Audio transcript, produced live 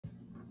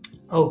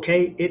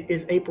Okay, it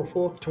is April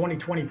 4th,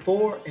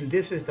 2024, and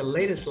this is the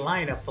latest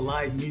lineup for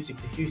live music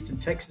to Houston,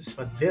 Texas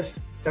for this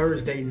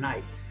Thursday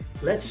night.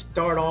 Let's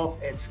start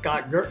off at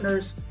Scott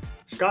Gertner's.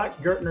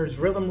 Scott Gertner's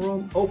Rhythm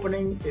Room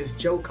opening is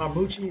Joe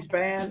Carmucci's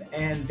band,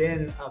 and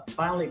then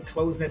finally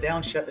closing it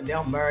down, shutting it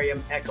down,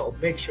 Miriam Echo.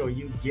 Make sure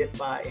you get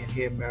by and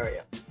hear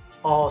Miriam.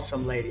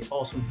 Awesome lady,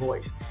 awesome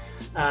voice.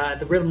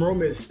 The Rhythm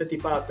Room is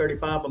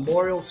 5535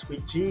 Memorial,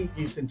 Suite G,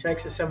 Houston,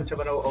 Texas,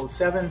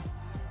 77007.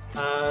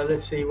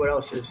 Let's see what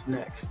else is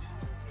next.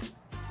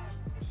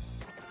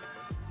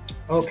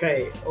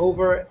 Okay,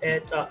 over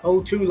at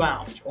O2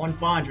 Lounge on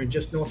Fondren,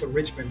 just north of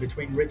Richmond,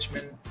 between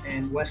Richmond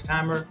and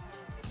Westheimer,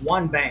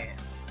 one band.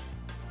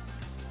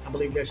 I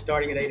believe they're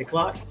starting at 8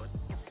 o'clock.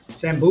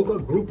 Sambuca,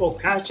 Grupo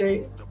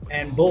Cache,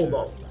 and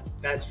Bulbo.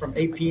 That's from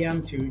 8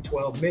 p.m. to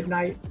 12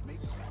 midnight.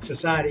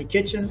 Society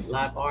Kitchen,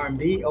 live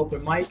R&B,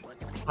 open mic.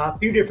 A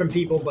few different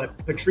people, but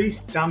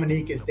Patrice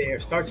Dominique is there.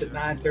 Starts at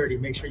 9:30.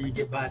 Make sure you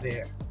get by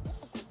there.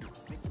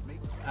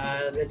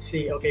 Let's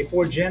see. Okay,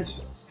 Four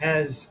Gents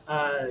has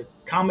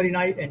comedy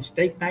night and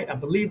steak night. I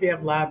believe they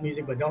have live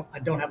music, but I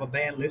don't have a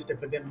band listed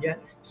for them yet.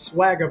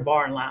 Swagger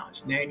Bar and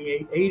Lounge,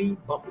 9880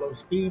 Buffalo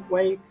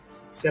Speedway,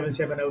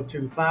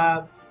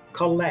 77025.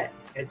 Colette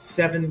at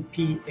 7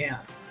 p.m.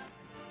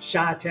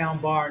 Chi-Town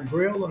Bar and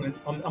Grill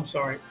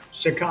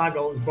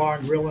Chicago's Bar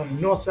and Grill on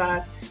the north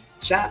side.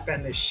 Chap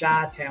and the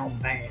Chi-Town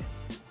Band.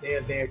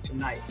 They're there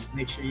tonight.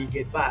 Make sure you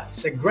get by.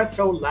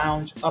 Segreto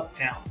Lounge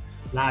Uptown.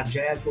 Live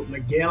jazz with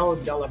Miguel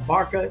de la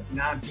Barca,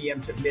 9 p.m.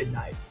 to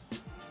midnight.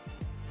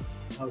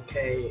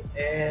 Okay,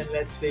 and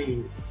let's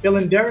see. Phil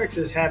and Derek's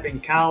is having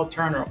Kyle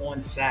Turner on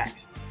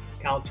sax.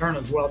 Kyle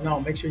Turner's well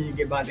known. Make sure you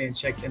get by there and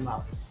check them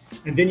out.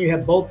 And then you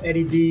have both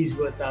Eddie D's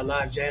with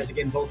live jazz.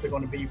 Again, both are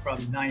going to be from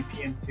 9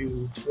 p.m.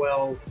 to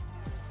 12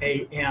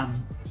 a.m.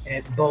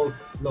 at both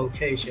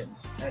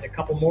locations. And a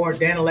couple more.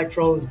 Dan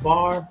Electro's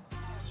Bar.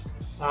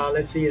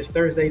 Let's see, it's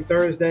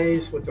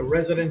Thursdays with the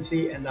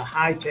Residency and the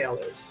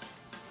Hightailers.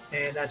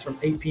 And that's from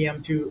 8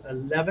 p.m. to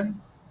 11.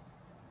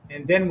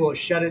 And then we'll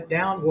shut it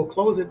down. We'll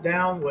close it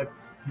down with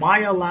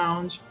Maya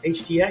Lounge,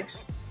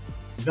 HTX,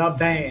 The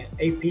Band,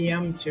 8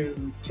 p.m.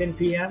 to 10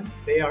 p.m.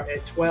 They are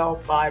at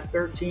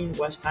 12513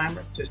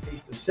 Westheimer, just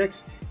east of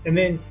 6. And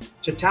then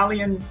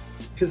Chitalian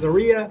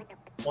Pizzeria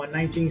on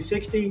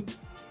 1960.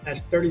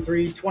 That's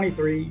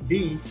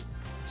 3323B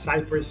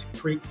Cypress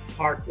Creek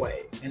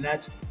Parkway. And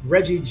that's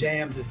Reggie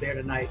Jams is there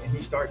tonight, and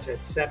he starts at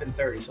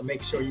 7:30. So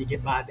make sure you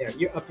get by there.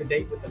 You're up to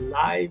date with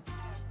the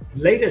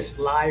latest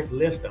live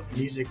list of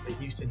music for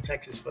Houston,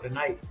 Texas for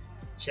tonight.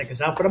 Check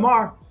us out for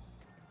tomorrow.